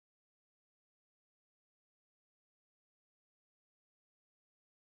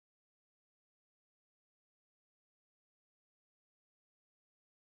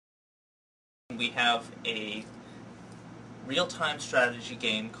We have a real-time strategy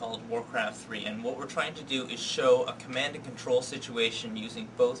game called Warcraft 3, and what we're trying to do is show a command and control situation using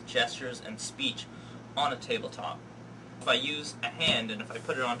both gestures and speech on a tabletop. If I use a hand and if I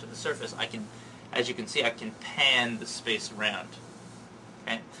put it onto the surface, I can, as you can see, I can pan the space around.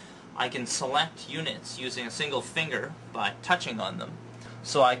 Okay? I can select units using a single finger by touching on them,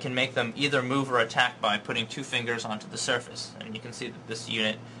 so I can make them either move or attack by putting two fingers onto the surface. And you can see that this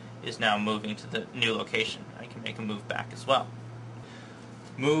unit is now moving to the new location. I can make them move back as well.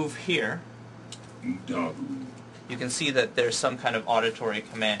 Move here. You can see that there's some kind of auditory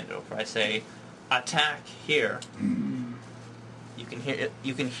command. If I say attack here, you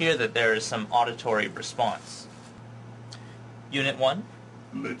can hear that there is some auditory response. Unit 1.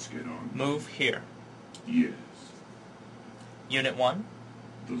 Let's get on. Move here. Yes. Unit 1.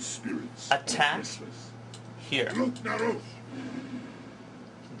 The spirits. Attack here.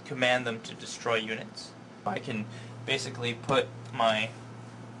 Command them to destroy units. I can basically put my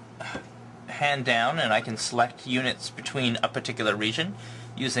hand down and I can select units between a particular region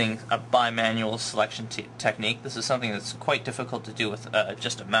using a bimanual selection technique. This is something that's quite difficult to do with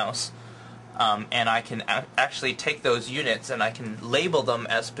just a mouse. And I can actually take those units and I can label them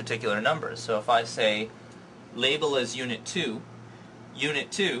as particular numbers. So if I say label as Unit 2,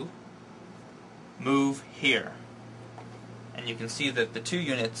 move here. And you can see that the two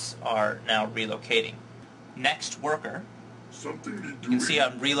units are now relocating. Next worker, you can see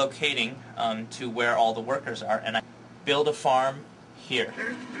I'm relocating to where all the workers are, and I build a farm here.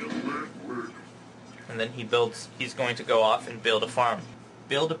 And then he's going to go off and build a farm.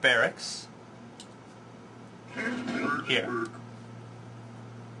 Build a barracks here.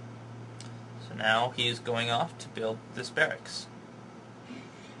 So now he is going off to build this barracks.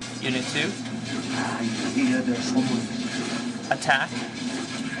 Unit 2. Attack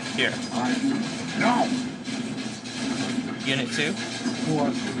here. No. Unit 2.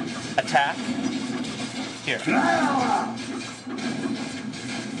 Attack here.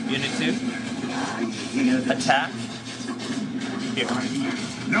 Unit 2. Attack here.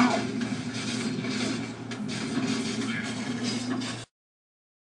 No.